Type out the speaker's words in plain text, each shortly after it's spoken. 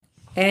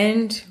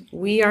And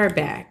we are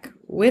back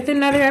with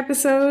another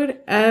episode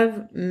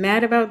of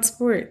Mad About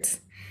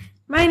Sports.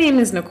 My name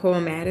is Nicole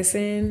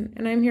Madison,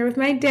 and I'm here with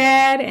my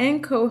dad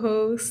and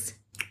co-host,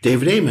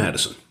 David A.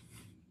 Madison.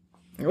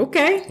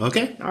 Okay.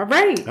 All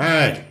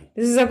right.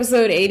 This is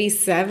episode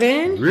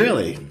 87.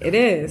 Really? It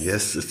is.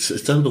 Yes,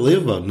 it's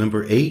unbelievable.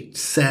 Number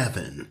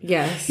 87.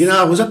 Yes. You know,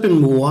 I was up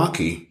in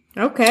Milwaukee.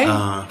 Okay.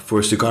 For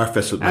a cigar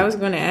festival. I was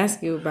going to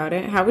ask you about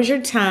it. How was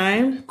your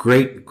time?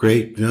 Great.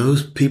 You know,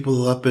 those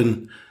people up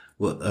in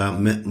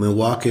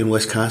Milwaukee and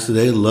Wisconsin,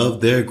 they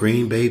love their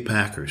Green Bay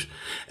Packers.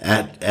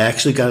 I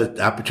actually got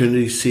an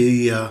opportunity to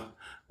see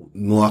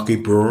Milwaukee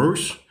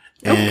Brewers.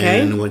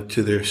 And went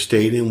to their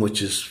stadium,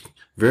 which is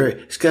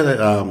it's got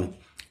a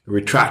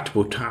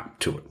retractable top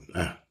to it.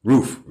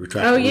 Roof.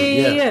 Retractable. Oh,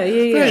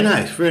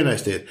 yeah. Very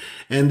nice, Dad.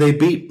 And they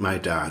beat my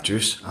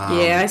Dodgers.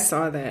 I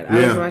saw that.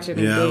 I was watching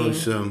the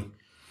game.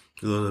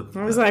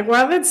 I was like,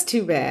 wow, that's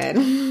too bad.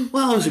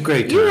 Well, it was a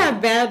great time. You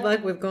have bad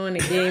luck with going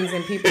to games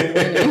and people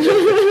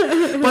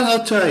winning. But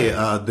I'll tell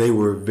you, they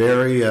were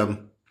very,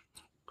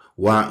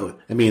 wow.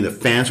 I mean, the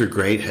fans were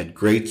great, had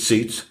great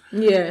seats.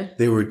 Yeah.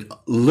 They were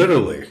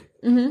literally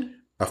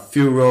a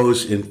few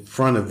rows in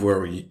front of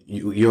where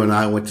you and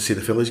I went to see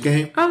the Phillies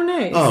game. Oh,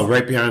 nice. Oh,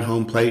 right behind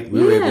home plate.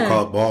 We were able to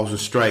call it balls and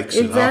strikes.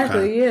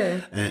 Exactly,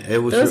 And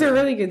it was those are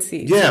really good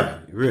seats. Yeah,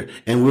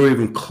 and we were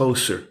even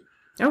closer.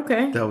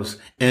 Okay.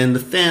 And the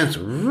fans,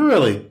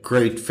 really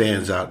great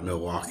fans out in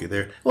Milwaukee.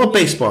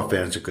 Baseball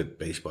fans are good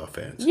baseball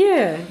fans.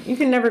 Yeah, you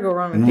can never go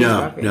wrong with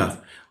baseball fans. No.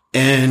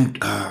 And,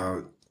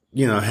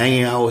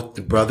 hanging out with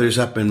the brothers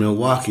up in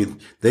Milwaukee,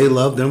 they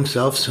love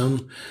themselves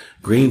some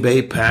Green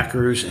Bay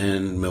Packers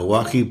and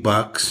Milwaukee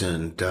Bucks.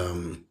 And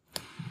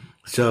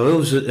so it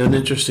was an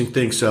interesting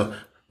thing. So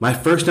my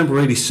first number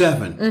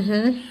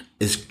 87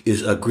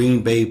 is a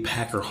Green Bay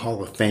Packer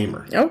Hall of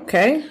Famer.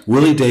 Okay.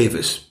 Willie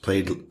Davis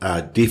played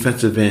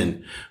defensive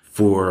end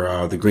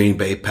for the Green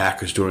Bay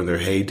Packers during their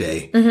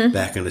heyday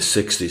back in the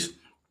 60s.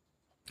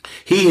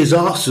 He is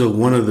also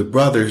one of the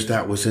brothers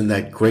that was in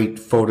that great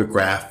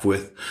photograph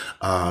with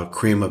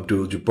Kareem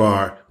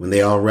Abdul-Jabbar when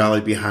they all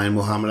rallied behind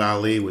Muhammad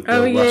Ali with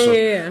Bill Russell.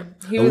 Yeah.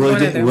 He was one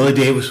of them. Willie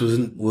Davis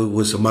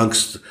was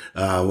amongst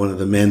one of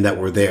the men that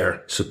were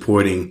there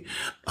supporting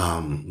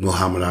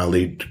Muhammad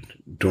Ali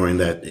during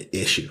that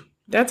issue.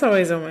 That's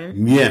always a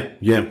win. Yeah.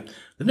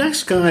 The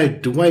next guy,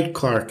 Dwight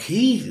Clark,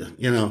 he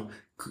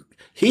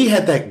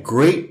had that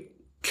great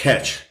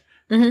catch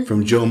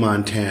from Joe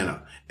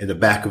Montana in the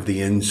back of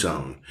the end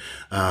zone.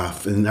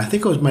 And I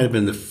think it might have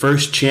been the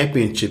first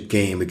championship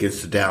game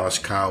against the Dallas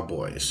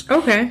Cowboys.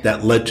 Okay.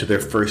 That led to their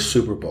first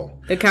Super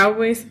Bowl. The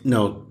Cowboys?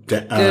 No.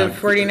 The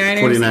 49ers?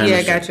 49ers. Yeah,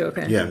 I got you.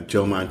 Okay. Yeah,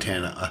 Joe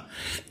Montana.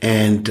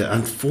 And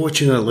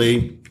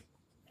unfortunately,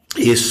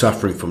 he is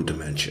suffering from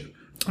dementia.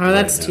 Oh,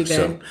 that's too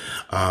bad.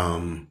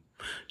 So,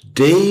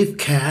 Dave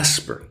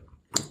Casper,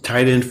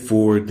 tight end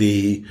for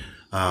the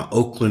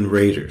Oakland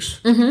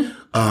Raiders.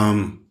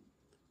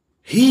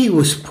 He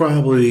was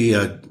probably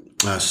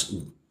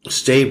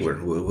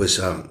Stabler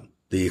was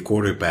the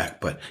quarterback,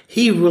 but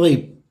he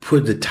really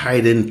put the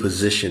tight end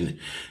position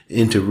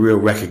into real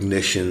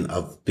recognition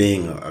of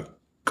being a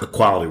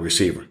quality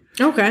receiver.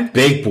 Okay.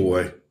 Big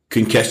boy,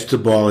 can catch the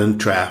ball in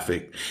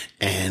traffic,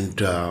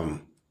 and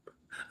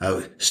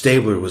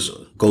Stabler was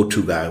a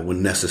go-to guy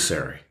when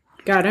necessary.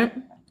 Got it.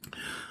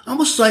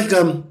 Almost like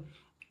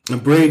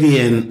Brady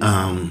and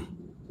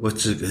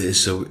what's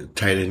his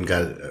tight end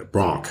guy,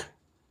 Gronk.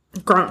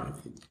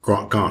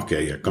 Gronk,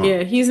 yeah, Gronk.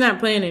 Yeah, he's not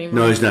playing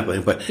anymore. No, he's not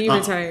playing, but he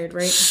retired,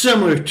 right?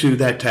 Similar to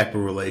that type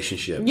of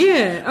relationship.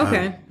 Yeah.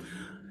 Okay.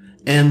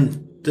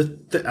 And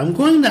I'm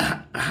going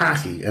to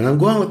hockey, and I'm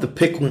going with the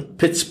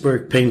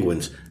Pittsburgh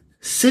Penguins.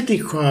 Sidney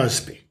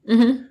Crosby.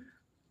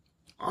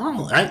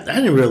 Oh, I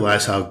didn't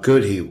realize how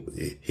good he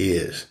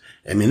is.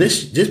 I mean,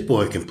 this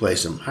boy can play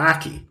some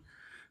hockey.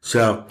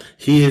 So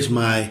he is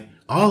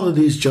all of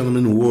these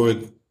gentlemen wore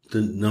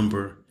the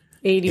number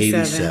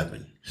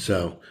 87.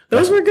 So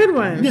those were good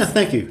ones. Yeah,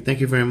 thank you.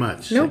 Thank you very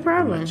much. No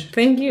problem.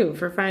 Thank you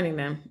for finding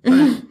them.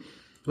 It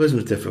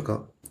wasn't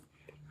difficult.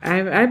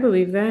 I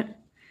believe that.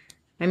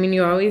 I mean,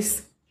 you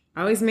always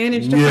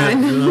manage to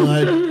find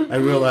them. I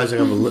realize I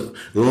have a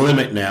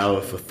limit now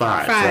of 5.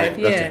 5, right?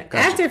 yeah. Okay,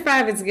 gotcha. After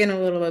 5, it's getting a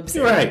little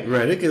upsetting.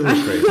 Right. It gets a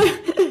little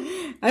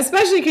crazy.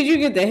 Especially because you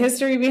get the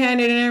history behind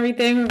it and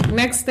everything.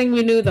 Next thing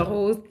we knew, the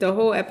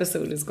whole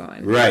episode is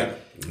gone. Right.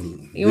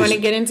 You want to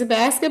get into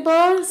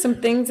basketball?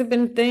 Some things have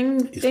been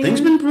things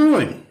been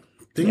brewing.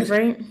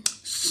 Right.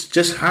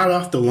 Just hot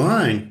off the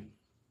line.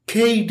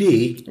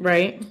 KD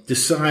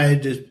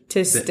decided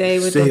to stay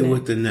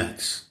with the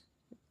Nets,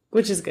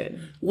 which is good.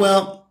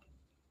 Well,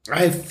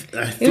 I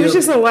feel it was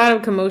just a lot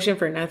of commotion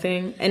for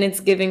nothing, and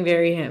it's giving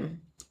very him.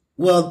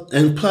 Well,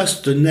 and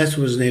plus the Nets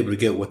wasn't able to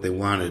get what they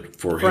wanted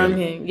from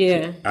him.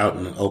 Yeah, out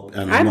in the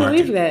open. I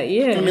believe that.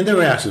 Yeah, I mean they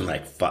were asking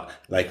like five.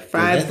 I think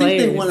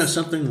players. they wanted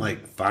something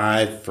like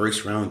 5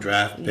 first-round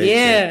draft picks.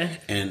 Yeah,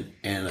 and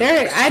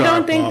I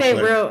don't think they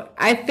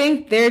I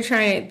think they're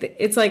trying.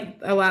 It's like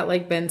a lot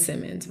like Ben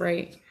Simmons,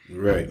 right?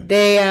 Right.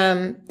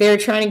 They're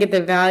trying to get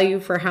the value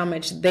for how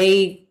much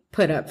they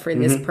put up for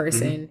this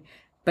person,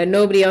 but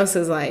nobody else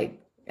is like,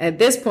 at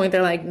this point,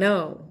 they're like,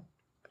 no,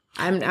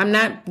 I'm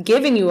not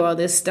giving you all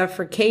this stuff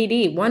for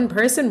KD. One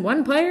person,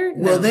 one player?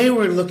 No. Well, they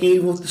were looking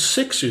even with the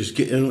Sixers,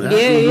 getting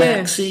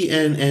Maxey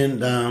and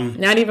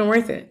not even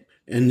worth it.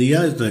 And the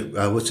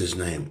other, what's his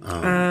name?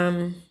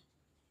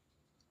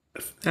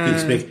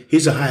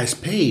 He's the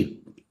highest paid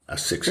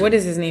Sixer. What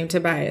is his name?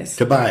 Tobias.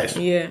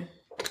 Yeah.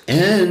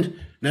 And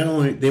not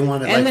only they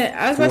wanted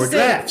like 4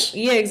 drafts.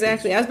 Yeah,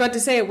 exactly. I was about to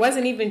say it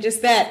wasn't even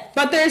just that,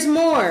 but there's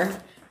more.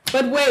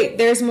 But wait,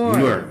 there's more.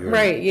 You're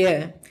right.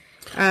 Yeah.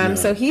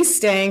 So he's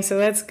staying, so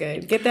that's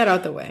good. Get that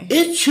out the way.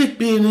 It should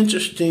be an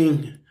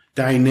interesting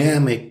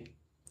dynamic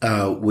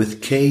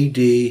with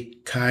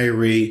KD,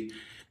 Kyrie,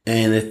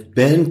 and if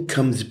Ben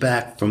comes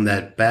back from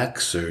that back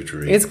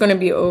surgery. It's going to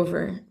be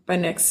over by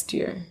next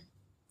year.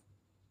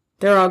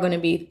 They're all going to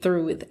be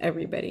through with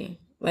everybody.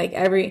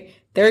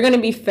 They're going to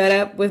be fed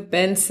up with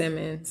Ben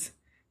Simmons.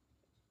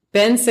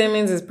 Ben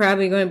Simmons is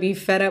probably going to be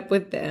fed up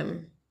with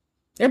them.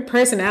 Their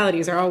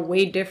personalities are all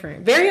way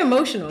different. Very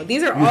emotional.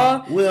 These are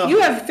all... Well,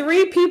 you have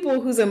 3 people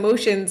whose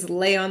emotions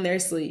lay on their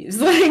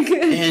sleeves.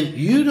 And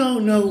you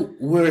don't know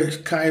where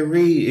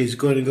Kyrie is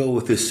going to go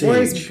with his sage.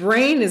 Where his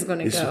brain is going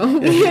to go.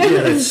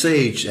 Yeah,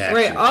 sage action.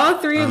 Right. All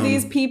 3 of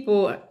these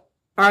people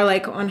are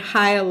like on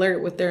high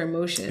alert with their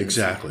emotions.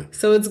 Exactly.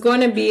 So it's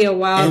going to be a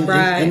wild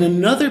ride. And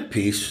another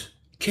piece,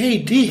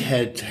 KD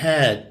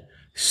had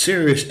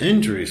serious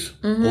injuries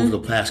over the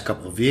past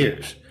couple of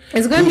years.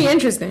 It's going to be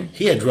interesting.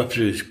 He had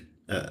ruptured his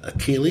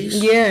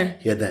Achilles. Yeah.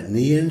 He had that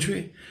knee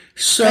injury.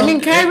 So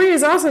Kyrie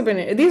has also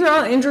been... These are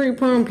all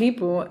injury-prone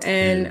people.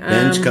 And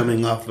Ben's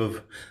coming off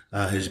of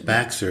his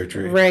back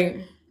surgery.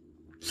 Right.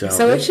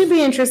 So it should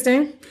be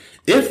interesting.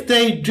 If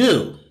they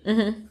do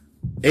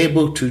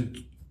able to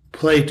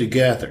play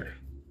together,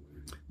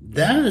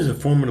 that is a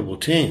formidable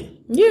team.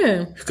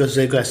 Yeah. Because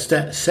they've got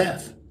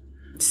Seth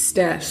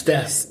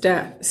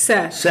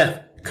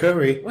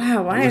Curry.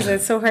 Wow, why is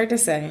that so hard to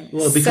say?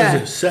 Well,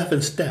 because of Seth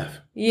and Steph.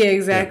 Yeah,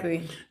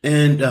 exactly. Yeah.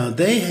 And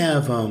they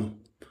have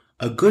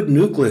a good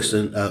nucleus.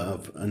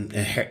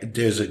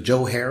 There's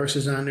Joe Harris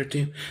is on their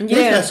team. Yeah.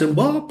 They've got some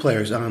ball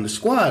players on the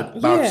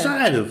squad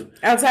outside of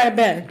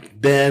Ben.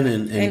 Ben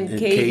and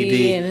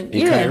KD and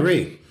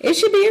Kyrie. It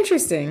should be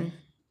interesting.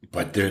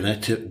 But they're in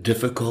that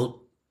difficult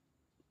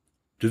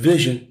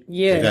division.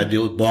 Yeah. They got to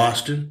deal with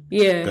Boston.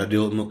 Yeah. Got to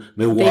deal with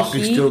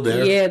Milwaukee's still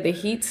there. Yeah, the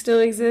Heat still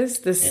exists.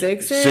 The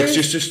Sixers.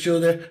 Sixers are still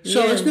there.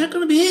 So it's not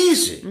going to be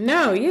easy.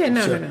 No.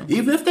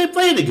 Even if they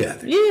play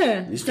together.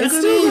 Yeah. It's still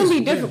going to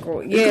be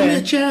difficult. Yeah. It's going to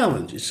be a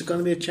challenge. It's going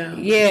to be a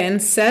challenge. Yeah, and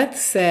Seth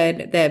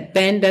said that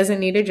Ben doesn't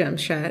need a jump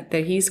shot,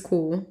 that he's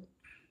cool.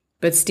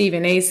 But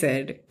Stephen A.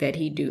 said that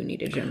he do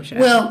need a jump shot.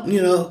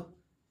 Well,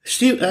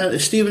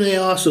 Stephen A.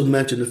 also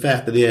mentioned the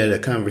fact that he had a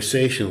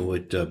conversation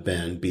with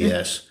Ben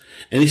BS,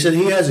 and he said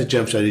he has a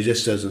jump shot. He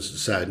just doesn't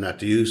decide not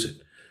to use it.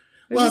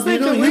 Well, if you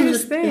don't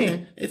use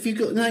it, if you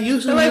not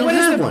use it, you what don't is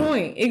have the one.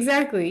 Point?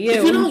 Exactly. Yeah.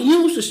 If you don't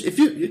use this, if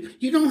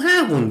you don't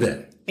have one,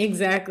 then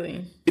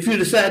exactly. If you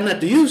decide not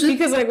to use it,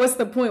 because what's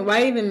the point?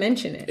 Why even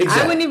mention it?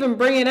 Exactly. I wouldn't even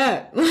bring it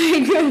up.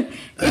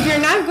 If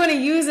you're not going to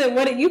use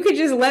it, you could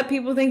just let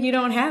people think you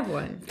don't have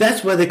one.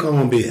 That's why they call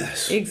him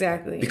BS.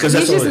 Exactly. Because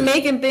he's just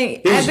making things.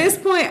 At this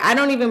point, I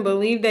don't even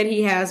believe that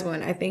he has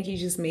one. I think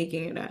he's just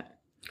making it up.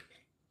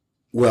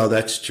 Well,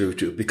 that's true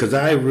too. Because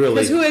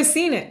who has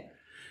seen it?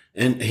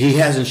 And he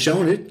hasn't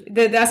shown it.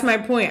 That's my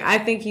point. I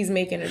think he's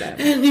making it up.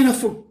 And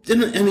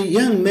and a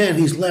young man,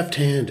 he's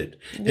left-handed,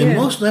 and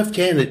most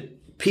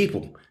left-handed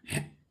people,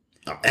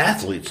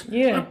 athletes,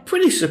 are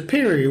pretty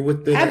superior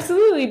with the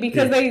absolutely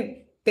because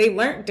they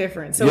learned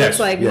different. So it's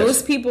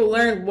most people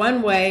learn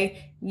one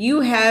way. You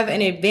have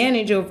an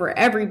advantage over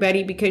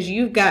everybody because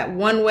you've got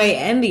one way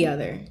and the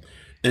other,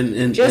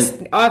 and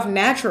off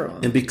natural.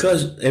 And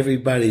because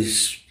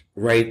everybody's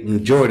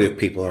majority of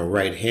people are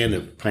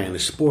right-handed playing the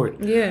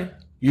sport. Yeah.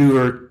 You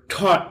are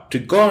taught to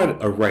guard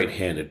a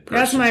right-handed person.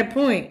 That's my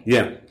point.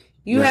 Yeah.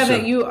 You have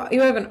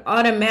an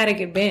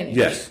automatic advantage.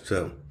 Yes.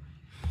 So.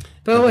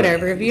 But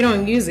whatever. If you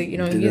don't use it, you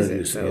don't use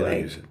it.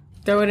 So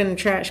throw it in the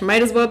trash.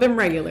 Might as well have been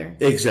regular.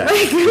 Exactly.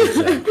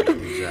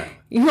 Exactly.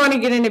 You want to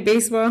get into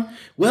baseball?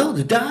 Well,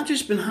 the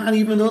Dodgers been hot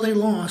even though they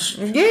lost.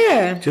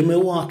 Yeah. To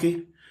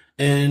Milwaukee,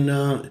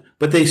 and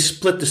but they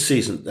split the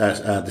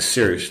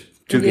series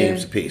 2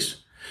 games apiece.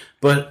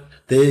 But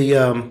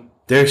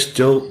they're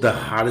still the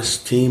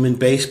hottest team in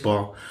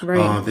baseball.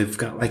 Right. They've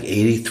got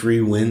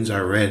 83 wins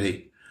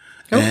already.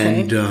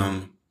 Okay. And,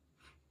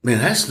 man,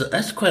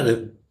 that's quite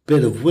a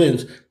bit of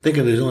wins.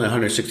 Thinking there's only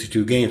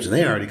 162 games, and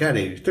they already got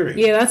 83.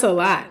 Yeah, that's a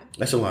lot.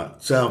 That's a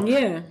lot. So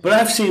yeah. But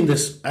I've seen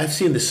this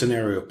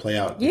scenario play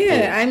out before.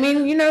 Yeah, I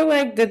mean,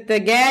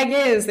 the gag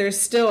is there's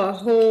still a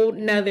whole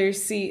nother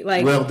there's still,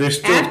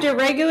 after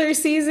regular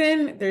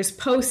season, there's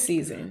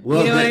postseason.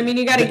 Well, you know what I mean?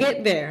 You got to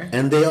get there.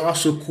 And they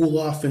also cool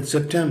off in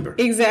September.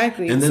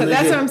 Exactly. And so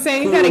that's what I'm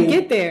saying. You got to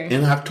get there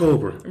in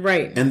October.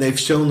 Right. And they've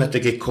shown that they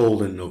get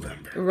cold in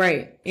November.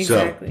 Right.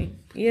 Exactly.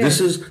 Yeah. This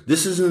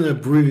is an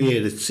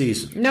abbreviated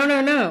season.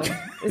 No.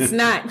 It's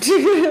not.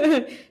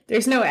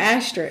 There's no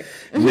asterisk.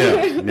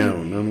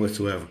 No, none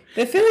whatsoever.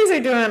 The Phillies are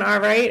doing all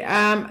right.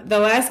 The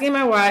last game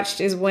I watched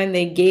is when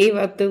they gave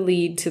up the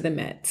lead to the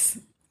Mets.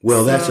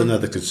 Well, that's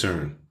another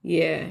concern.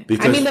 Yeah.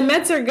 Because I mean, the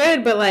Mets are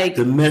good, but like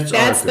the Mets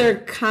that's are their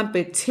good.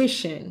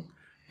 competition.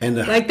 And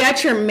Like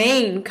that's your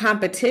main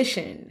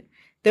competition.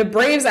 The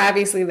Braves,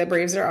 obviously, the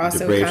Braves are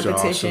also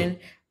competition.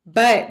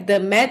 But the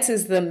Mets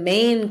is the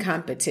main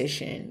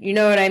competition. You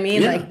know what I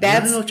mean? Yeah, like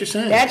that's I know what you're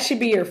saying. That should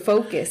be your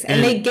focus.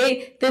 And they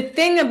gave the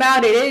thing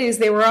about it is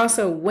they were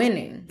also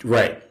winning.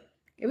 right.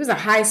 It was a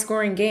high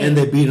scoring game. And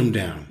they beat them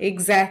down.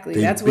 Exactly.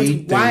 They That's what's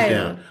beat them wild.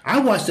 down.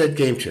 I watched that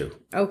game too.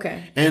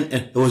 Okay. And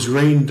it was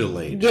rain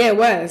delayed. Yeah, it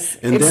was.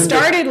 And it then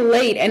started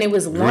late and it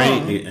was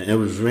long. It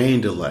was rain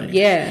delayed.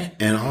 Yeah.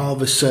 And all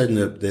of a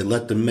sudden, they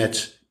let the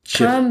Mets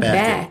chip Come back.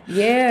 back.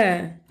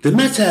 Yeah. The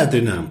Mets have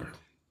their number.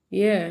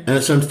 Yeah. And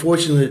it's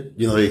unfortunate,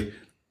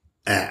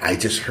 I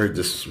just heard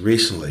this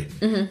recently.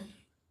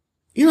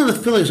 Mm-hmm. The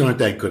Phillies aren't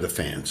that good of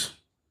fans.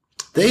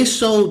 They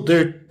sold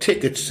their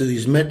tickets to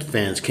these Mets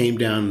fans, came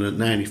down in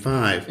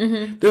 '95.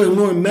 Mm-hmm. There were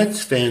more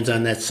Mets fans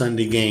on that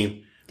Sunday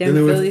game than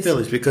there were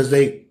Phillies because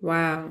they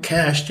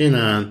cashed in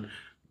on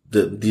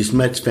these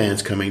Mets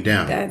fans coming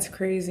down. That's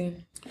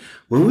crazy.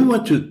 When we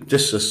went to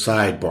just a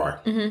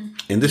sidebar,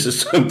 and this is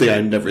something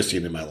I've never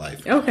seen in my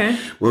life. Okay.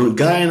 When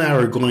Guy and I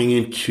were going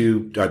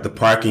into the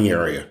parking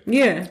area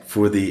Yeah.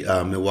 for the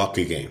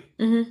Milwaukee game,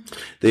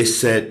 they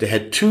said they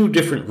had two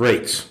different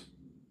rates,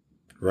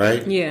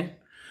 right? Yeah.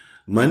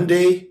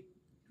 Monday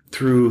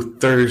through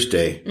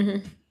Thursday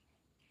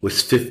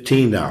was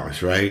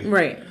 $15, right?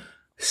 Right.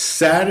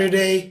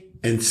 Saturday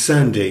and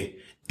Sunday,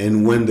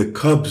 and when the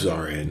Cubs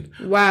are in,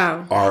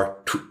 Wow. are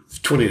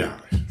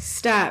 $20.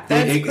 Stop.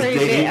 That's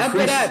crazy. They up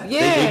it up.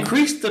 Yeah. They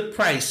increased the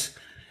price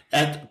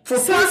for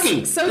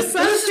parking. So that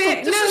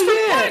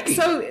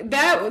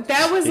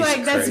was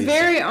like that's crazy.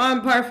 very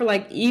on par for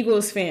like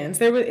Eagles fans.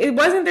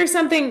 Wasn't there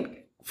something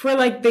for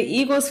like the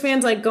Eagles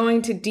fans like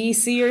going to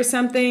DC or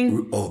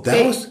something? Oh,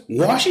 that was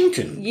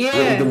Washington.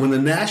 Yeah. When the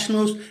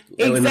Nationals.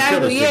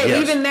 Exactly.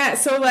 Even that.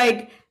 So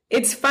like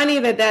it's funny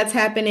that that's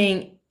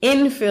happening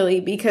in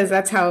Philly because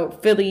that's how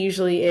Philly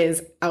usually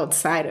is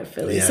outside of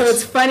Philly. Yes. So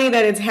it's funny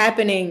that it's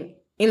happening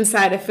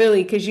inside of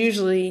Philly because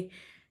usually,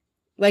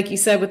 like you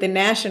said with the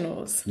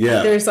Nationals,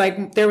 there was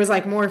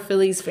like more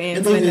Phillies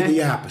fans. And they did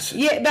the opposite.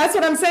 Yeah, that's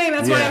what I'm saying.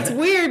 That's why it's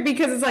weird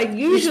because it's like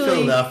usually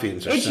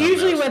Philadelphians it's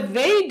usually what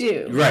they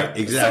do. Right,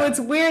 exactly. So it's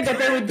weird that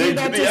they would do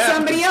that to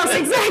somebody else.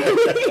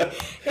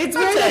 Exactly. It's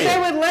weird that they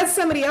would let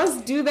somebody else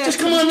do that. Just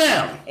come on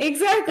now.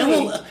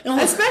 Exactly.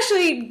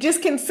 Especially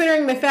just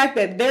considering the fact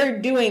that they're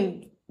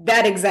doing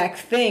that exact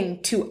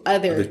thing to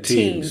other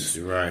teams.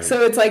 Right.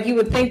 So it's like you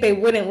would think they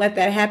wouldn't let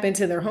that happen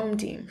to their home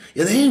team.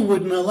 Yeah, they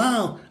wouldn't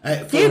allow.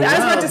 I was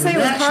about to say it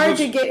was hard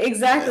to get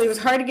It was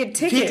hard to get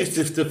tickets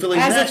to the Philly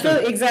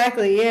Nationals.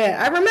 Exactly.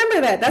 Yeah, I remember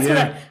that. That's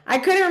what I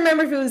couldn't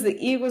remember if it was the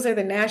Eagles or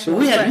the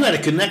Nationals. You had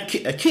to connect.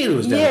 A kid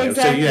was down there,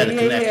 exactly. so you had to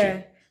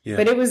connect. Yeah.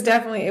 But it was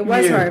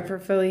hard for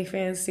Philly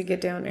fans to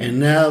get down there. And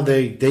now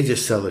they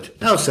just sell it.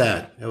 That was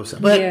sad.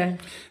 But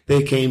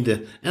they came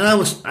to, and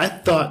I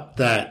thought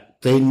that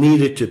they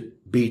needed to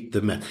beat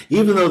the Mets,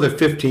 even though they're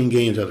 15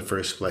 games out of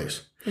first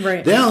place.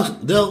 Right. There's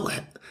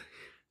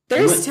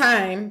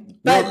time,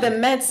 but the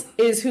Mets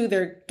is who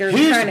they're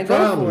trying to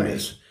go for.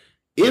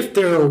 If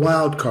they're a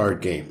wild card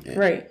game,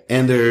 right,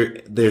 and they're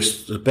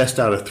the best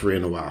out of three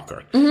in the wild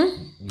card,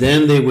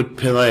 then they would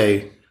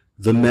play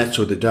the Mets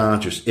or the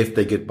Dodgers if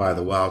they get by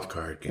the wild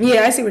card game.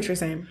 Yeah, I see what you're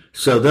saying.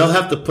 So they'll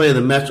have to play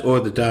the Mets or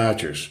the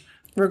Dodgers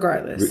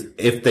regardless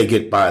if they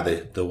get by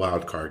the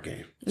wild card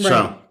game. Right.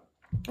 So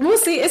we'll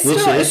see. It's still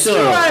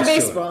a lot of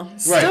baseball.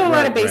 Still a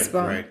lot of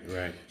baseball.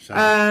 Right.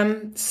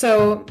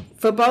 So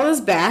football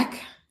is back.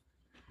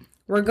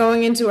 We're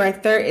going into our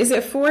third. Is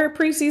it 4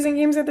 preseason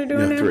games that they're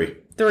doing now? 3.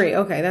 3.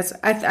 Okay, that's.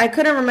 I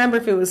couldn't remember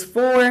if it was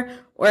 4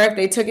 or if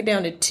they took it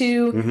down to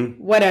 2.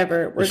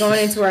 Whatever. We're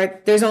going into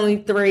our. There's only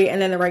 3,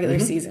 and then the regular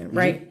season.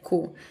 Right.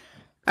 Cool.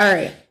 All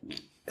right.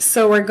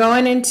 So we're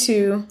going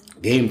into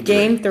game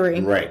 3.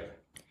 Right.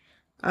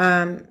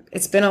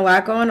 It's been a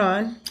lot going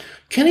on.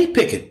 Kenny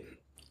Pickett.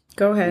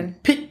 Go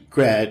ahead. Pitt.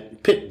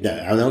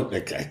 No, I don't. I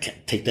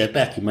can't take that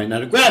back. He might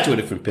not have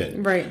graduated from Pitt,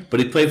 right? But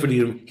he played for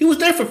the. He was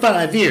there for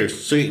 5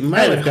 years, so he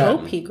might have gotten.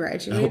 I hope he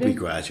graduated. I hope he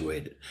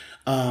graduated.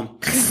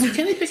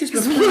 Kenny Pickett's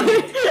been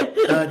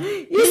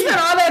playing. You spent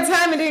all that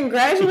time and didn't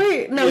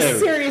graduate? No,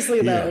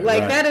 seriously though.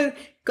 That is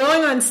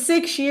going on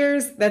 6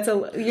 years.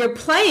 You're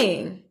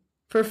playing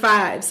for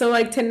 5.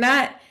 So to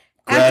not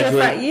after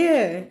 5,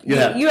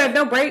 you have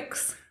no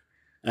breaks.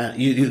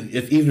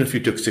 Even if you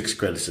took 6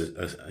 credits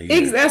a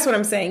year. That's what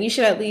I'm saying. You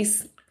should at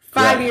least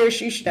 5 years.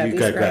 You should at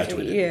least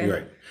graduate. Yeah.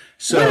 Right.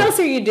 So what else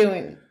are you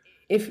doing?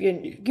 If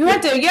you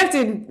have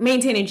to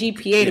maintain a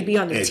GPA to be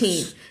on the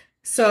team.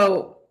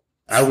 So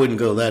I wouldn't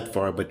go that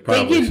far, but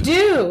probably you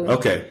do.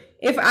 Okay.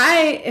 If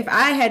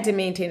I had to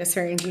maintain a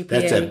certain GPA,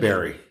 that's at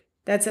Barry.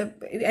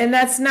 And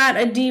that's not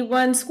a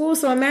D1 school.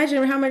 So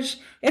imagine how much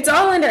it's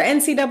all under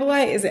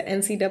NCAA. Is it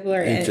NCAA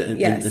or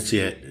yes?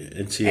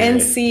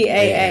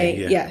 NCAA.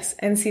 Yeah. Yes,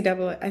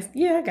 NCAA.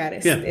 Yeah, I got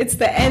it. Yeah. It's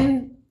the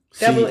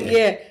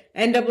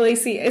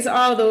NAAC. It's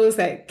all those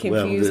that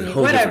confuse me.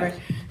 Whatever.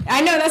 Different.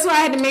 I know, that's why I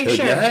had to make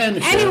sure. Yeah,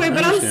 anyway,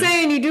 but I'm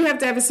saying you do have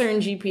to have a certain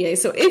GPA.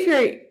 So if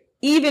you're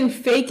even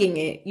faking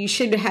it, you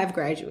should have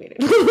graduated.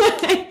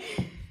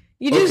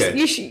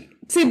 You should.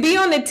 To be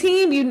on the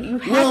team, you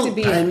have to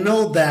be. I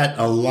know that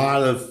a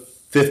lot of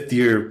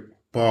fifth-year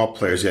ball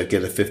players that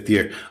get a fifth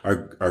year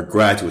are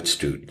graduate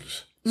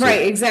students. So,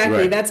 right, exactly.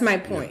 Right. That's my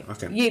point. Yeah,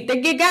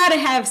 okay. You got to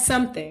have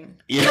something.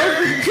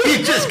 Yeah.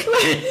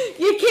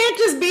 You can't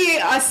just be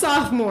a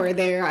sophomore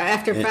there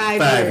after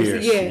 5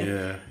 years.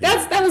 Yeah.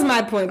 That was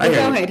my point. But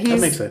go ahead.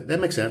 That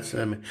makes sense.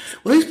 I mean,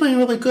 well, he's playing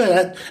really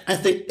good. I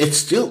think it's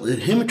still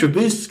him and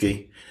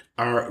Trubisky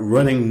are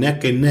running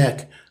neck and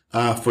neck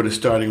for the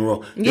starting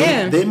role.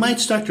 They might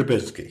start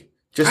Trubisky.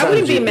 I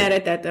wouldn't be mad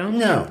at that, though.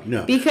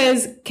 No.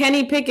 Because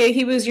Kenny Pickett,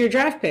 he was your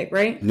draft pick,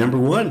 right? Number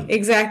 1.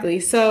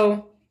 Exactly.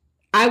 So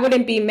I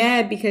wouldn't be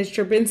mad because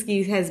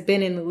Trubisky has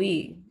been in the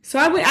league. So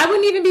I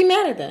wouldn't even be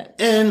mad at that.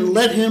 And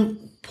let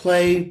him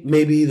play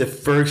maybe the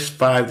first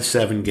 5 to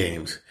 7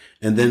 games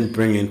and then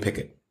bring in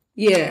Pickett.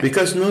 Yeah.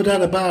 Because no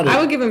doubt about it. I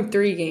would give him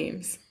 3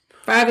 games.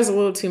 5 is a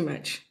little too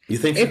much. You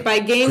think if so? By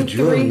game Could 3.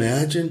 Could you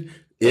imagine?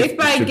 If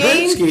by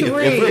game 3.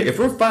 If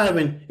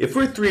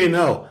we're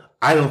 3-0,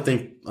 I don't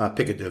think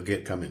Pickett will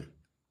come in.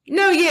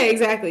 No, yeah,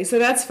 exactly. So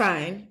that's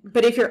fine.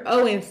 But if you're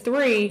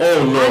 0-3,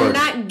 I'm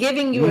not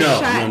giving you a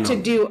shot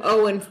to do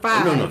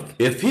 0-5. No.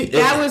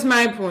 That was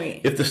my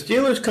point. If the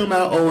Steelers come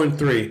out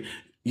 0-3,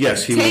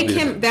 yes, he take will be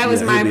him. That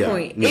was my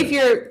point. Yeah. If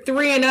you're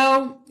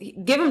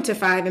 3-0, give him to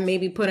 5 and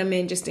maybe put him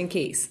in just in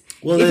case.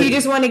 Well, if you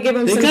just want to give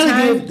him some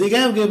time, they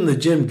gotta give him the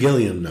Jim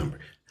Gilliam number.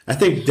 I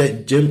think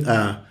that Jim,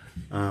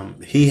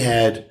 he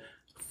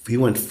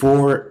went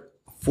 4-1.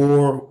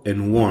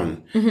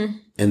 Mm-hmm.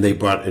 And they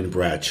brought in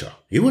Bradshaw.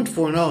 He went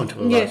 4-0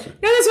 until last year.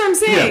 No, that's what I'm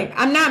saying. Yeah.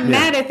 I'm not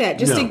mad at that.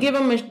 Just to give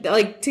him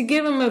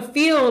a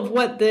feel of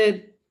what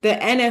the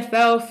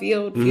NFL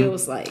field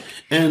feels like.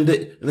 And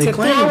they to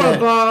claim throw that, a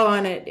ball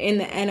on it in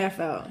the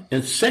NFL.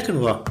 And second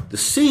of all, the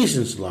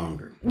season's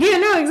longer. Yeah,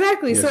 no,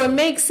 exactly. Yes. So it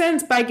makes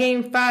sense by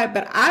game 5.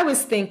 But I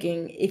was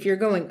thinking if you're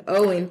going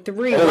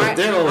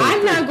 0-3,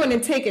 I'm not going to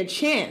take a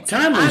chance.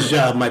 Tomlin's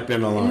job might be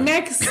on the line.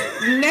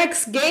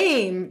 Next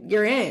game,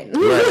 you're in.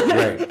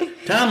 Right.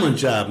 Tomlin's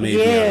job may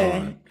be on the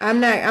line. I'm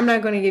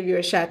not going to give you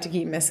a shot to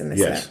keep messing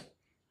this up.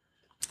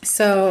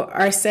 So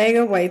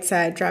Arcega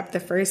Whiteside dropped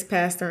the first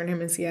pass thrown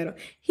him in Seattle.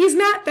 He's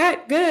not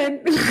that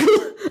good.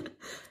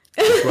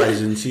 That's why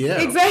he's in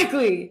Seattle.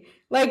 Exactly.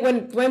 Like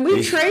when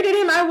we traded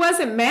him, I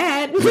wasn't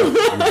mad. No.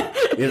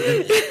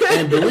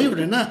 And believe it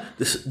or not,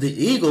 the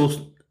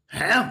Eagles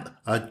have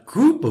a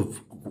group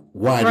of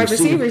wide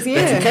receivers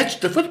that can catch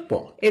the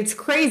football. It's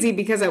crazy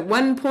because at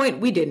one point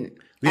we didn't.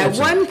 At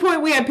one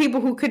point, we had people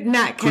who could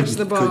not catch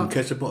the ball. Couldn't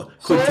catch the ball.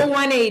 Whole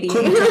 180.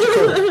 Couldn't catch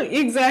a goal.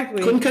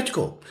 Exactly. Couldn't catch a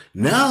goal.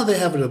 Now they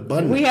have an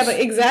abundance.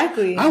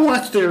 Exactly. I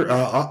watched their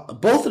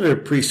both of their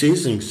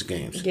preseason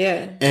games.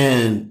 Yeah.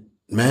 And,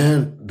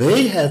 man,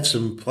 they had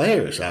some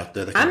players out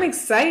there. I'm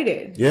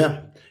excited.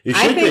 Yeah. You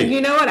should be.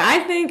 You know what? I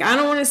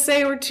don't want to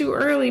say we're too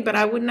early, but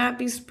I would not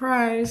be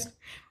surprised.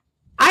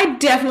 I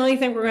definitely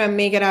think we're going to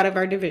make it out of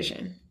our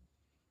division.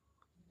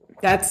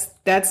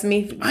 That's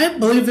me. I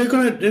believe they're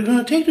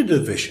gonna take the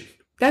division.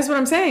 That's what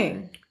I'm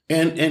saying.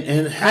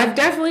 And I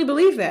definitely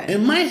believe that.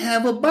 And might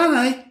have a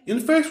bye in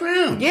the first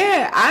round.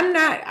 Yeah,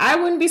 I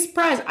wouldn't be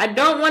surprised. I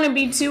don't want to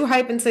be too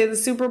hype and say the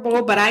Super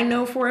Bowl, but I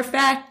know for a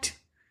fact.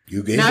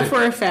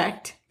 For a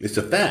fact. It's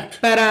a fact.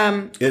 But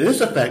it is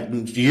a fact.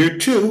 Year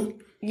 2.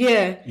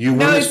 Yeah.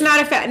 It's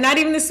not a fact. Not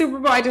even the Super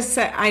Bowl. I just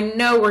said I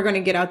know we're going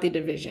to get out the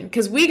division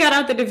because we got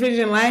out the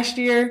division last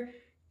year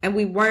and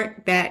we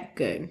weren't that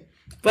good.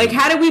 Like,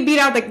 how did we beat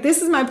out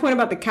this is my point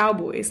about the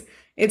Cowboys.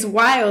 It's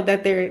wild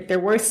that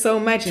they're worth so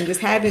much and just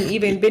haven't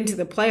even been to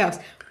the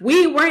playoffs.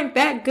 We weren't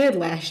that good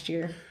last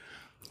year.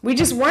 We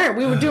just weren't.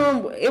 We were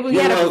doing it. We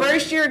had a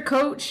first-year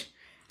coach.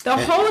 The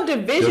whole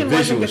division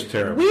was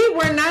terrible. We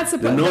were not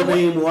supposed to.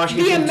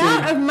 The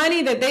amount of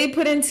money that they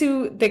put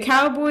into the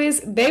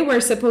Cowboys, they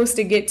were supposed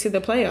to get to the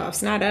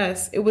playoffs, not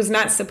us. It was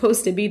not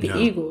supposed to be the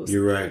Eagles.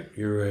 You're right.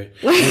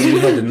 And you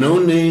had the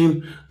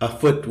no-name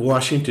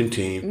Washington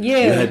team.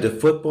 Yeah. You had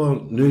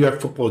the New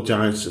York Football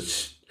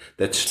Giants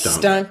that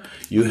stunk.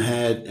 You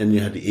had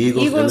the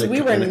Eagles. We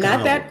were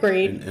not that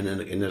great. And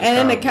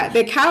then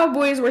the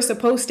Cowboys were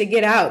supposed to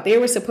get out. They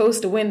were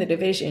supposed to win the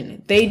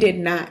division. They did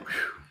not.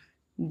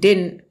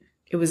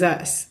 It was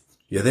us.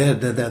 Yeah,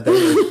 that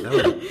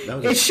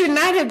was it should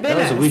not have been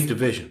us. That was a weak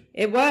division.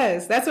 It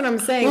was. That's what I'm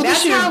saying. Well,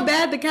 that's how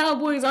bad the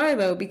Cowboys are,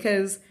 though,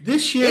 because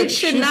this year it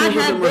should not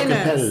have been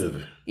competitive.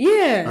 Us.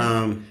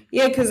 Yeah.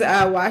 Because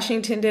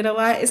Washington did a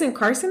lot. Isn't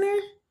Carson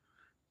there?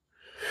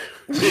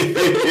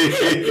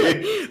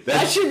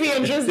 That should be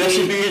interesting. That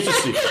should be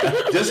interesting.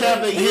 Just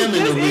having him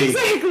in the league.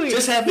 Exactly.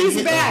 Just having He's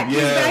him. back. Yeah,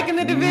 He's back in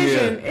the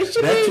division. Yeah. It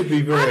should that be. should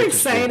be very I'm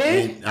interesting.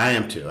 excited. And I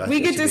am too. We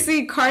get to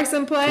see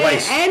Carson play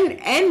twice.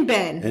 and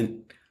Ben.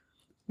 And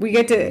we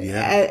get to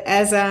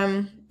as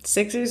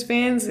Sixers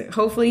fans.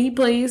 Hopefully he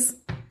plays.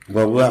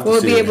 well,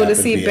 We'll be able to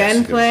see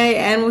Ben play,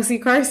 and we'll see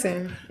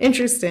Carson.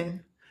 Interesting.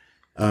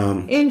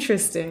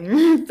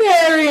 Interesting.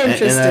 Very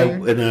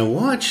interesting. And I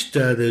watched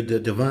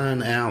the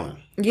Devon Allen.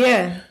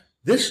 Yeah.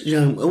 This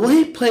young, well,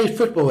 he played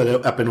football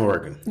up in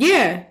Oregon.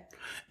 Yeah.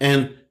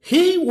 And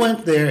he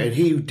went there and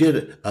he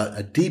did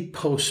a deep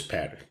post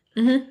pattern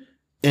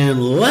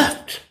and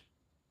left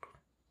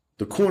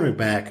the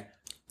cornerback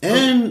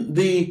and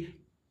the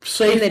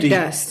safety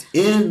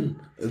in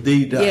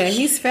the dust. Yeah,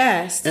 he's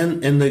fast.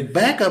 And the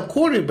backup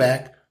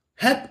quarterback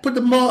had to put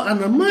the ball on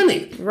the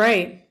money.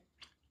 Right.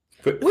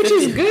 Which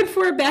is good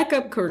for a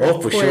backup quarterback.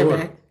 Oh, for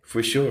sure.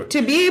 For sure.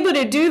 To be able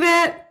to do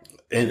that,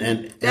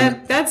 and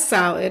that's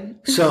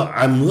solid. So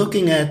I'm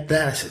looking at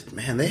that. I said,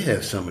 man, they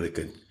have somebody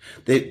good.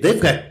 They've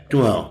got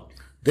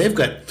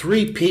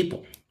 3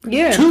 people.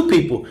 Yeah. 2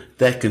 people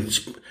that can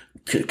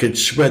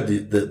spread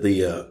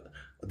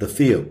the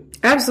field.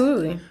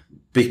 Absolutely.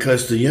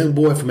 Because the young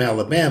boy from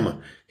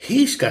Alabama,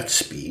 he's got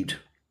speed.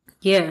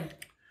 Yeah.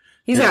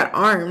 He's got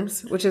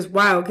arms, which is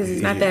wild because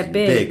he's not that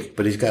big.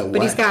 But he's got a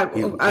huge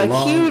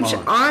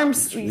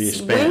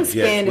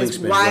wingspan is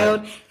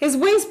wild. Right. His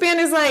wingspan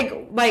is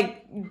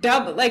like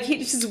double. Like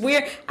he's just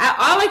weird.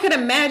 All I could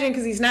imagine,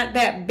 because he's not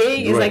that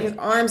big, is like his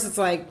arms. It's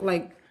like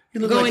he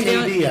looks going like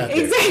down. KD out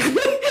there.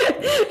 Exactly.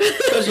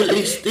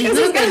 he's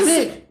not that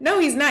big. No,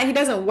 he's not. He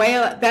doesn't weigh.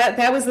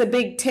 That was the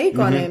big take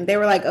on him. They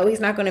were like, "Oh, he's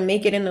not going to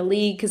make it in the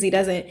league because he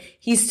doesn't.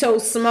 He's so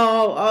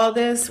small. All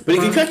this, but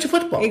he can catch a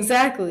football.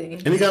 Exactly.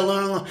 And he got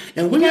long.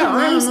 And when you got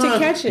arms to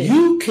catch it,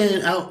 you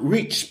can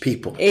outreach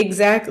people.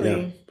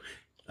 Exactly.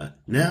 Yeah.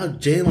 Now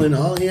Jalen,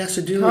 all he has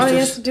to do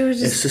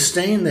is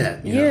sustain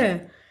that. You know?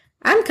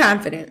 I'm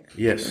confident.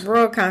 Yes,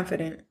 real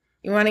confident.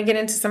 You want to get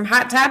into some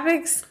hot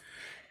topics?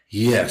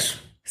 Yes.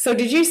 So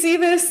did you see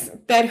this?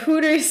 That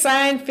Hooters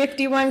signed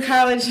 51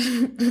 college.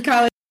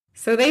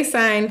 So they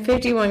signed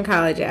 51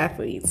 college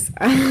athletes.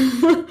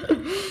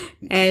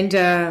 And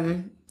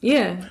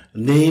yeah.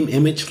 Name,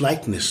 image,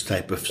 likeness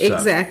type of stuff.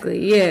 Exactly.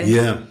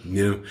 Yeah.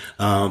 Yeah.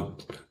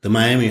 The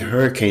Miami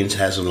Hurricanes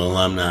has an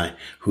alumni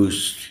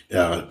who's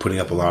putting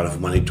up a lot of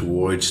money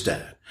towards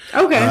that.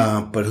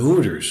 Okay. But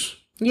Hooters.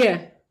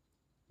 Yeah.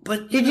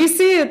 But did you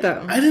see it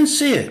though? I didn't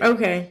see it.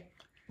 Okay.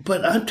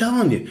 But I'm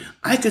telling you,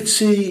 I could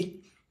see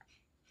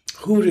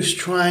Hooters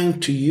trying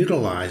to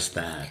utilize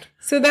that.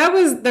 So that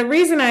was the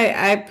reason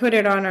I put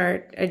it on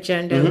our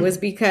agenda was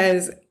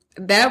because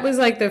that was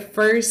like the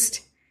first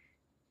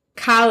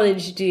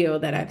college deal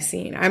that I've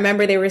seen. I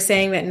remember they were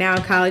saying that now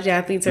college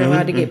athletes are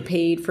allowed to get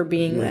paid for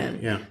being them.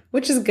 Yeah.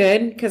 Which is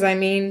good because, I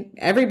mean,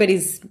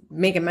 everybody's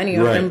making money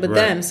on them but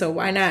them, so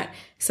why not?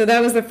 So that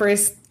was the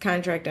first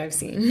contract I've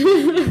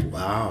seen.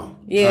 Wow.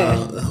 Yeah.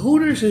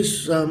 Hooters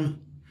is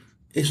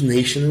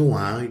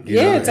nationwide.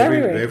 It's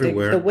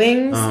everywhere. The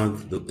wings.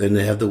 And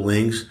they have the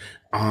wings.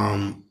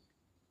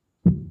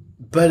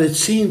 But it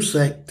seems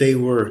like they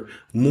were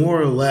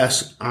more or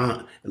less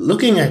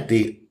looking at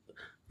the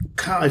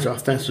college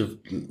offensive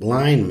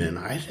linemen.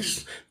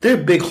 They're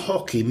big,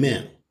 hulky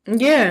men.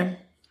 Yeah.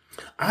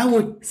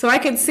 So I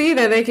could see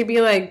that they could be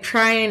like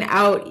trying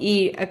out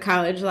eat a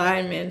college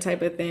lineman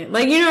type of thing.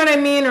 Like, you know what I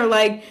mean? Or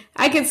like,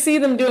 I could see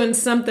them doing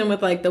something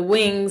with like the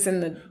wings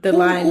and the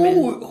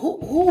linemen.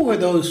 Who are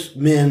those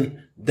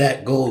men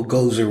that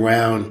goes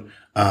around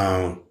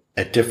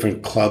at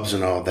different clubs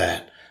and all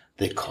that?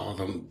 They call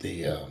them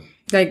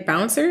like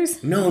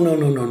bouncers?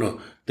 No.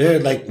 They're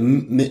like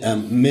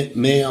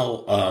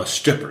male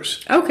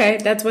strippers. Okay,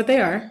 that's what they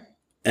are.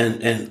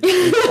 And they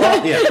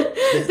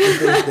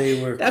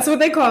were. That's what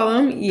they call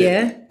them.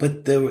 Yeah.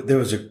 But there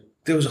was a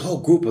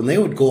whole group, and they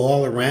would go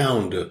all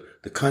around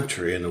the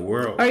country and the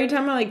world. Are you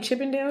talking about like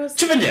Chippendales?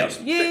 Chippendales.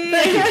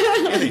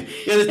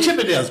 Yeah. The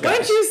Chippendales guys.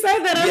 Once you said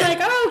that, I'm like,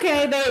 oh,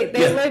 okay.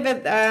 They live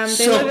at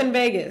live in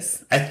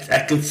Vegas.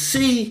 I can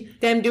see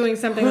them doing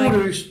something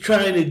Hooters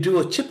trying to do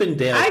a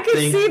Chippendale thing. I can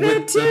see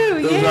that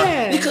too.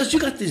 Because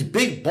you got these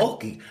big,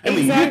 bulky. I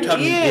mean, you're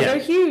talking. Yeah, they're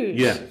huge.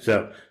 Yeah.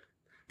 So.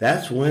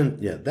 That's when,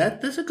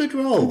 that's a good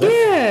role.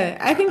 Yeah,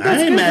 I think that's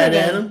good. I ain't mad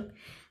at them.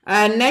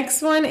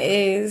 Next one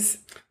is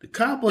the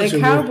Cowboys. The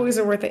Cowboys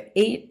are worth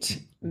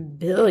 $8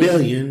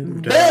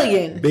 billion.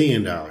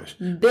 Billion dollars.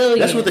 Billion.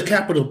 That's with a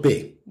capital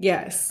B.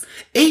 Yes.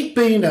 $8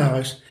 billion,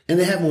 and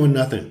they haven't won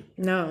nothing.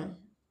 No,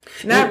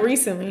 not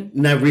recently.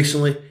 Not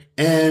recently,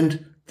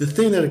 and the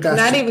thing that it got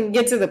not even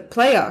get to the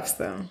playoffs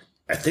though.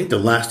 I think the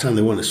last time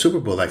they won the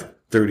Super Bowl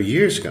like 30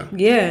 years ago.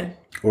 Yeah.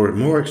 Or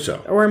more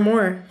so. Or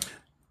more.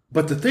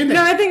 But the thing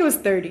I think it was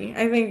 30.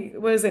 I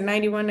think, was it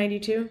 91,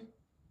 92?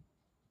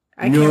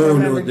 I can't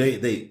remember. No,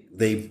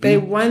 they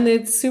won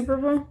the Super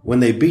Bowl? When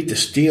they beat the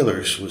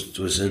Steelers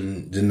was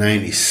in the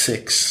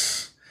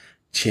 96.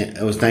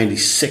 It was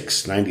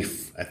 96, 90,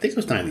 I think it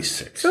was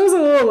 96. So it was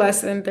a little less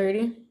than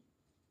 30.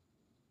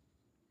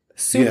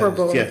 Super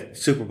Bowl. Yeah,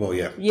 Super Bowl,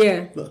 yeah.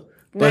 Yeah.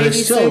 But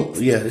it's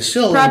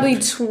still probably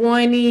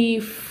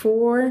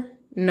 24.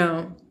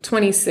 No,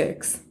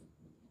 26.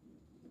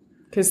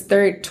 Because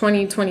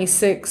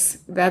 2026,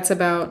 that's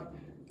about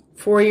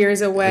 4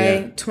 years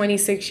away. Yeah.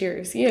 26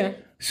 years, yeah.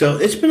 So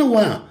it's been a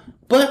while.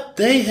 But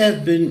they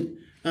have been,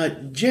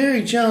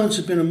 Jerry Jones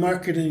has been a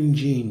marketing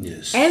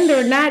genius. And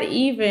they're not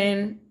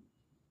even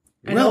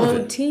an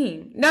old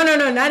team. No,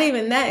 not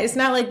even that. It's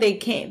not like they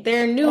can't.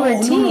 They're a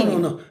newer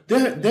team. No.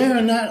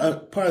 They're not a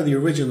part of the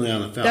original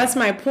NFL. That's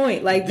my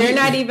point. Like, they're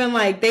not even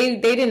like, they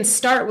didn't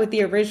start with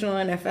the original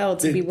NFL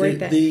to be worth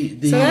that.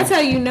 So that's how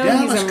you know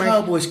Dallas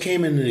Cowboys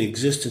came into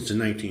existence in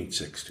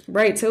 1960.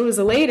 Right, so it was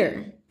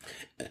later.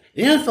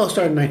 The NFL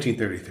started in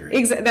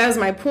 1933. That was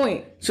my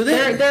point. So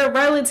they're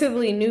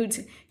relatively new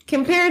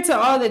compared to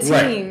all the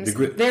teams.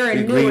 Right. They're a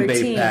newer Green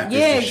Bay team. Packers,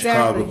 yeah, the exactly.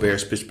 Chicago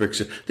Bears, Pittsburgh,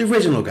 the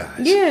original guys.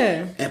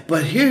 Yeah.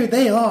 But here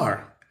they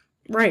are.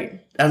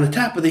 Right. On the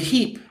top of the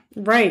heap.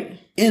 Right.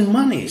 In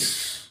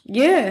monies.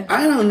 Yeah.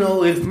 I don't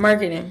know if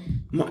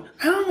marketing.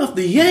 I don't know if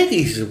the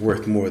Yankees are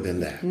worth more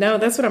than that. No,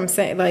 that's what I'm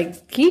saying.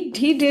 Like, he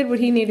did what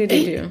he needed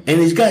to do. And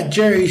he's got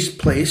Jerry's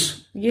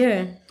place.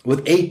 Yeah.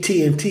 With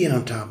AT&T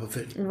on top of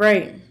it.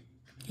 Right.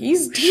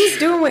 He's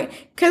doing what,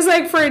 because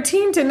like for a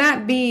team to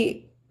not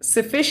be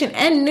sufficient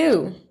and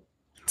new,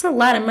 it's a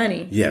lot of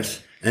money.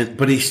 Yes,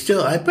 but he's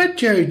still. I bet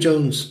Jerry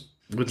Jones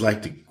would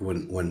like to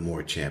win one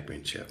more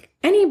championship.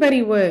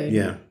 Anybody would.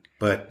 Yeah,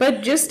 but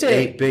just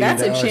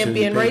that's a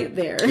champion right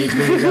there. $8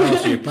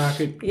 billion in your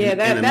pocket. Yeah,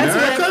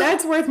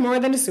 that's worth more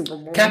than a Super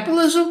Bowl.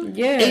 Capitalism.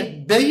 Yeah,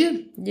 $8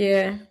 billion.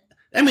 Yeah.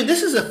 I mean,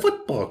 this is a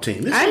football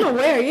team. I'm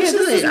aware. Yeah, this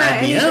is not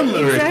IBM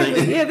or exactly.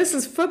 anything. Yeah, this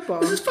is football.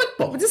 This is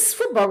football. This is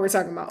football we're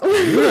talking about.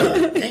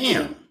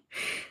 Damn.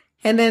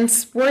 And then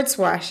sports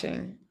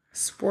washing.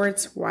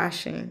 Sports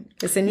washing.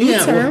 It's a new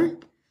term.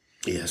 Well,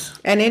 yes.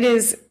 And it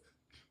is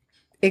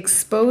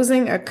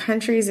exposing a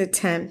country's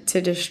attempt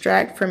to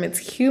distract from its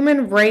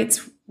human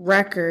rights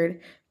record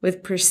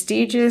with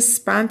prestigious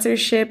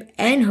sponsorship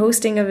and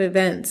hosting of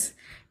events.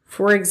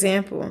 For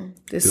example,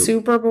 the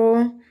Super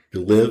Bowl. The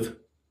Live.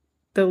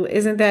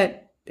 Isn't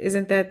that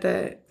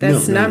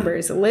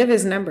numbers? No. Live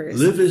is numbers.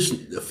 Live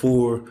is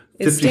for 50,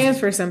 it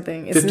stands for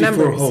something. It's 54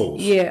 numbers. Holes.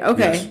 Yeah.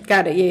 Okay. Yes.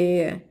 Got it.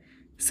 Yeah.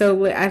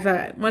 So I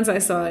thought once I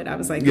saw it, I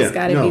was like, "It's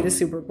got to be the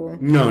Super Bowl."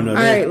 No. All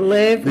right,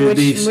 Live,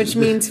 which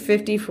means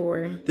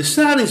 54. The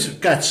Saudis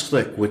got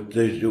slick with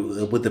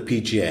the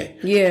PGA.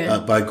 Yeah.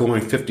 By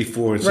going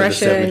 54 instead of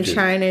 72. Russia and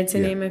China, to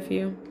name a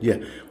few.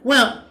 Yeah.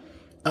 Well,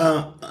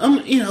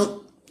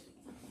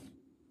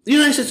 the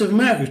United States of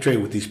America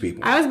trade with these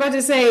people. I was about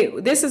to say,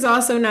 this is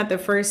also not the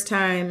first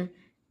time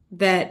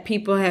that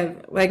people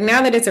have, like,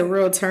 now that it's a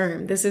real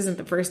term, this isn't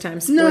the first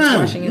time sports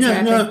washing has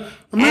happened.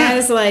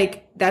 As,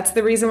 like, that's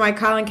the reason why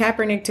Colin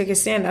Kaepernick took a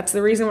stand. That's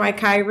the reason why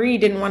Kyrie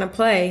didn't want to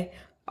play.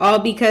 All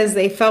because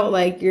they felt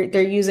like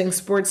they're using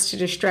sports to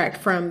distract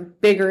from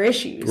bigger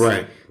issues.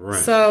 Right.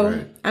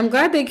 So I'm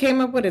glad they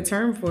came up with a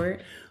term for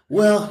it.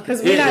 Well,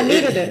 because we're not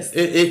new to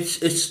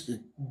this.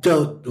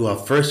 Well,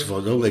 first of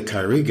all, don't let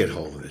Kyrie get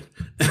hold of it.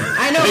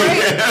 I know,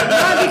 right?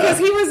 No, because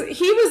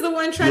he was the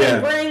one trying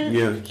to bring.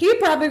 Yeah. He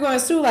probably going to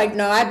sue. Like,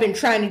 no, I've been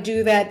trying to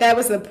do that. That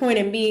was the point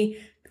of me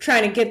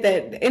trying to get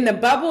that in the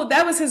bubble.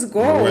 That was his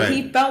goal. Right.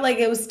 He felt like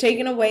it was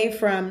taken away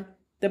from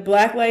the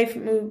Black Life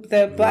move,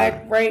 the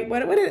Black right.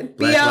 What is it?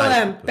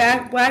 BLM,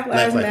 Black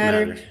Lives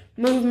Matter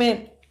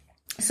movement.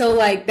 So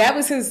like that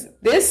was his.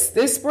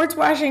 This sports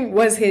washing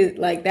was his.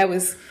 Like that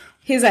was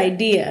his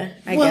idea.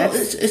 I guess.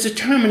 Well, it's a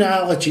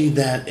terminology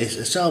that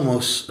it's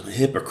almost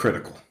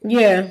hypocritical.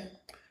 Yeah.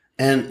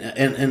 And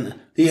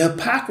the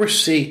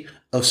hypocrisy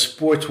of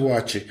sports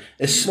watching,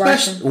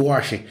 especially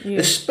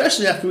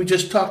after we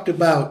just talked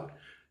about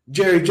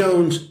Jerry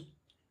Jones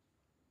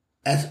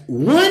as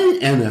one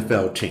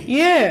NFL team.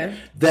 Yeah.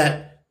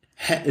 That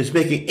is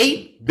making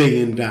 $8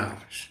 billion.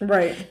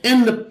 Right.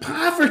 And the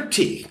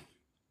poverty.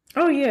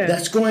 Oh, yeah.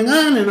 That's going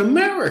on in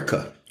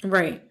America.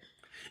 Right.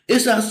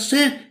 It's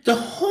outstanding. The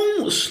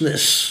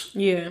homelessness.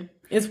 Yeah.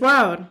 It's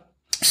wild.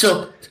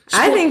 So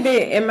I think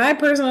that, in my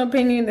personal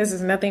opinion, this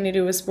has nothing to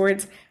do with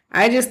sports.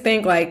 I just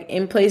think like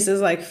in places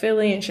like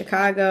Philly and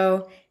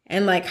Chicago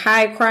and like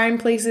high crime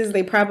places,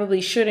 they probably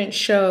shouldn't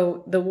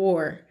show the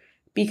war.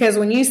 Because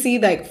when you see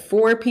like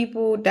 4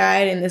 people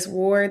died in this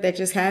war that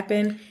just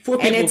happened,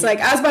 and it's like,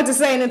 I was about to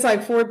say, and it's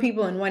like 4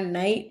 people in one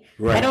night.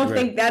 Right, I don't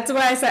think that's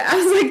what I said. I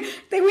was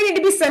like, we need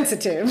to be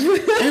sensitive.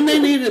 And they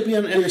need to be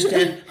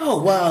understand,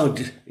 oh, wow,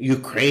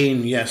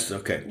 Ukraine, yes,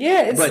 okay.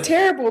 Yeah, it's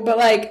terrible, but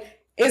like,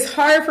 it's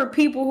hard for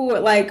people who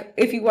like,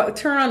 if you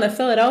turn on the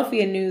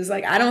Philadelphia news,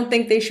 like, I don't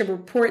think they should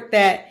report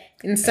that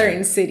in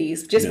certain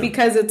cities just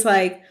because it's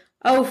like,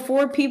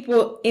 4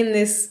 people in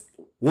this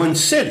one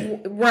city.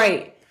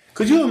 Right.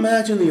 Could you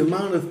imagine the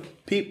amount of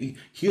people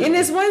in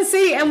this one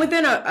city and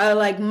within a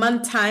like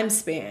month time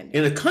span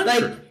in a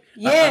country? Like,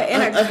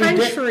 in a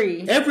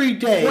country every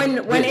day.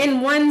 When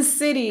in one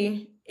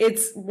city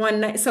it's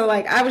one night. So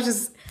like I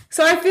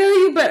feel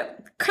you,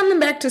 but coming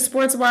back to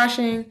sports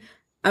washing,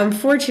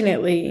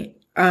 unfortunately,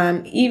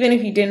 Even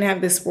if you didn't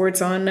have the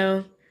sports on,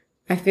 though,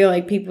 I feel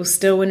like people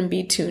still wouldn't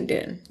be tuned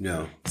in.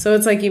 No. So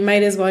it's like you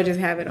might as well just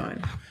have it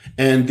on.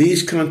 And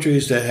these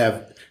countries that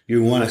have,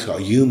 you want to call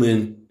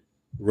human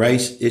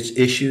rights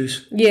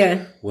issues.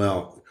 Yeah.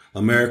 Well,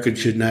 America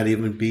should not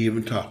even be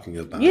talking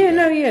about Yeah, that.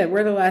 no, yeah.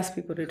 We're the last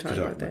people to talk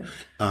about that.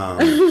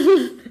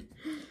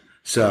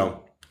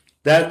 So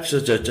that's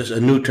just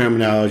a new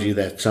terminology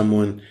that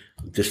someone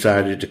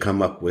decided to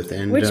come up with.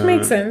 And Which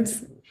makes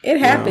sense. It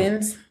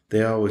happens.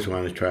 They always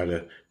want to try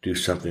to do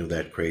something of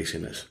that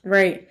craziness.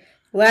 Right.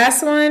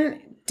 Last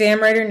one,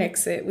 damn right or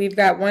nix it. We've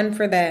got one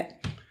for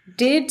that.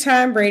 Did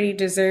Tom Brady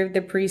deserve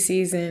the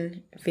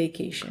preseason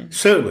vacation?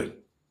 Certainly.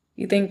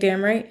 You think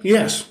damn right?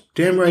 Yes.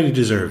 Damn right he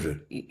deserves it.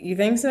 You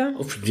think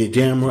so?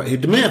 Damn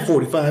right. The man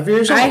 45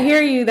 years old. I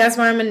hear you. That's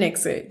why I'm going to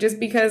nix it. Just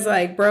because,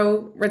 like,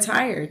 bro,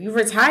 retired. You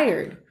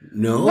retired.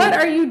 No. What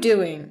are you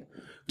doing?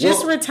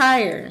 Just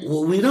retire.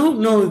 Well, we don't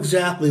know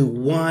exactly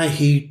why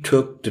he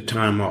took the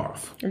time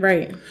off.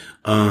 Right.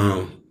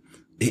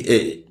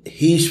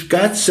 He's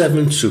got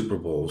 7 Super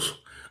Bowls.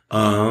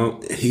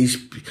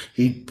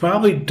 He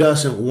probably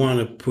doesn't want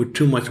to put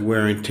too much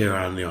wear and tear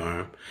on the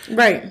arm.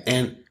 Right.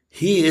 And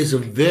he is a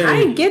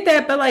very... I get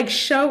that, but, like,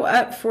 show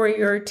up for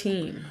your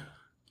team.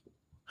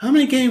 How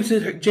many games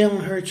did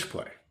Jalen Hurts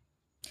play?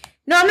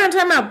 No, I'm not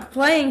talking about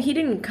playing. He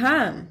didn't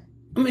come.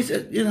 I mean,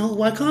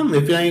 why come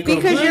if you ain't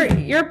going to play?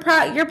 Because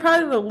you're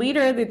probably the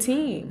leader of the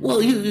team.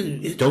 Well,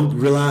 you don't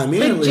rely on me.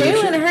 But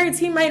Jalen Hurts,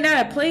 he might not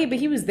have played, but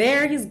he was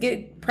there. He's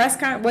get press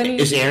con.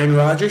 Is Aaron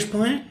Rodgers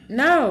playing?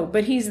 No,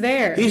 but he's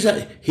there.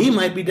 He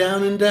might be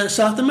down in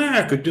South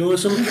America doing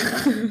some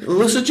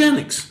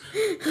hallucinogenics.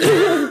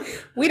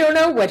 We don't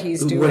know what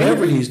he's doing.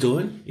 Whatever he's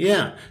doing,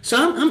 yeah. So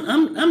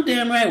I'm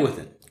damn right with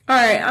it. All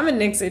right, I'm gonna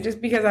nix it just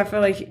because I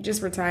feel like he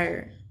just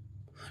retired.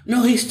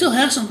 No, he still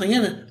has something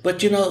in it,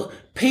 but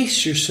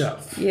pace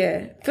yourself.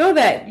 Yeah, feel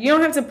that you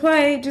don't have to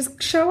play,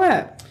 just show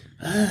up.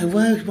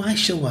 Why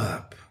show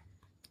up?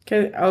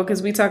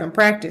 Because we talking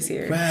practice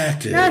here.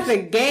 Practice, not the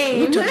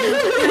game. We're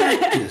talking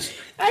practice.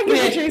 I get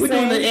what you're saying. We're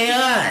doing the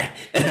AI.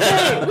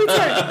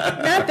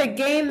 Hey, not the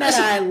game that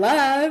I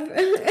love.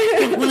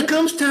 When it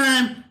comes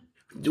time,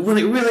 when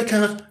it really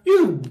counts,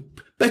 you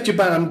bet your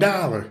bottom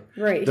dollar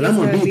right, that I'm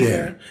going to be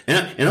there.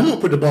 And I'm going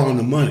to put the ball on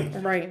the money.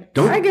 Right.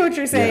 I get what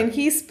you're saying. Yeah.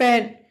 He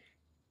spent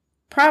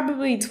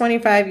probably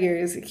 25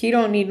 years. He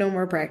don't need no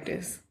more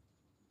practice.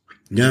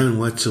 None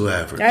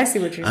whatsoever. I see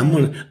what you're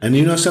saying. And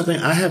you know something?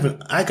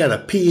 I got a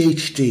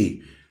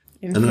PhD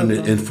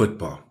in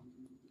football.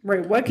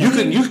 Right. What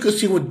you could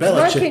see what Belichick.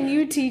 What can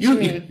you teach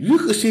me? You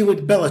could see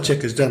what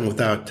Belichick has done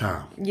without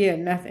Tom. Yeah,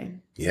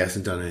 nothing. He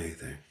hasn't done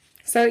anything.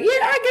 So yeah,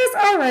 I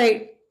guess all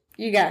right.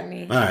 You got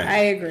me. All right. I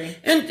agree.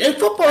 And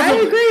football. I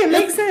agree. It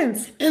makes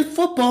sense. And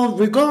football,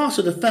 regardless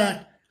of the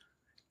fact,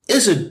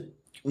 is a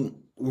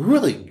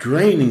really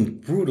draining,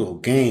 brutal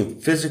game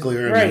physically.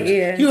 Right.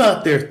 Yeah. You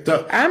out there.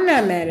 I'm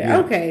not mad at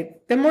it. Okay.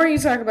 The more you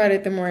talk about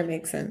it, the more it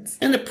makes sense.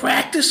 And the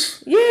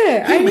practice.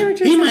 Yeah, I hear what you're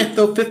saying. He might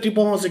throw 50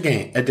 balls a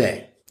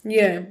day.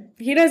 Yeah.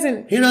 He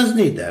doesn't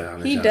need that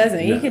on his He own.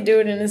 doesn't. No. He could do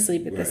it in his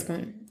sleep at this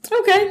point.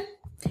 Okay.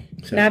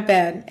 So. Not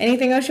bad.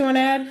 Anything else you want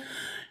to add?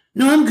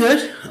 No, I'm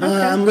good. Okay.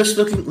 I'm just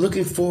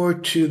looking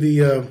forward to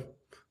the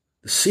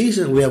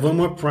season. We have one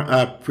more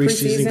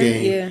preseason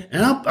game. Yeah.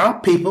 And I'll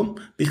peep them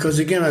because,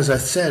 again, as I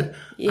said,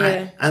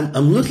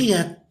 I'm looking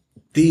at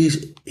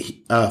these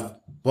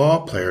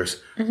ball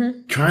players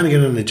trying to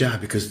get on the job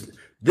because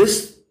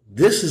this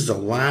is the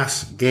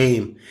last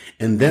game,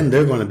 and then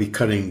they're going to be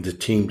cutting the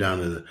team down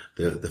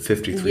to the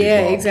 53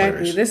 Yeah, ball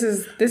exactly.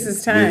 players. This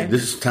is time.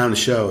 This is time to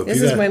show.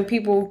 This is when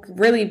people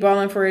really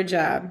balling for a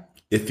job.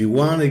 If you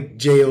want a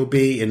job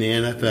in the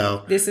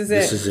NFL, this is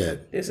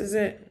it. This is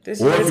or if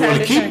you want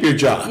to keep your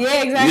job.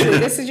 Yeah, exactly.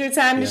 This is your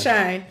time to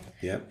shine.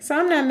 Yep. So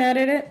I'm not mad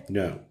at it.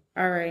 No.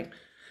 All right.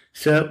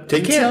 So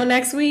take care. Until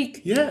next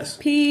week. Yes.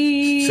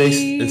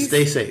 Peace.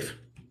 Stay safe.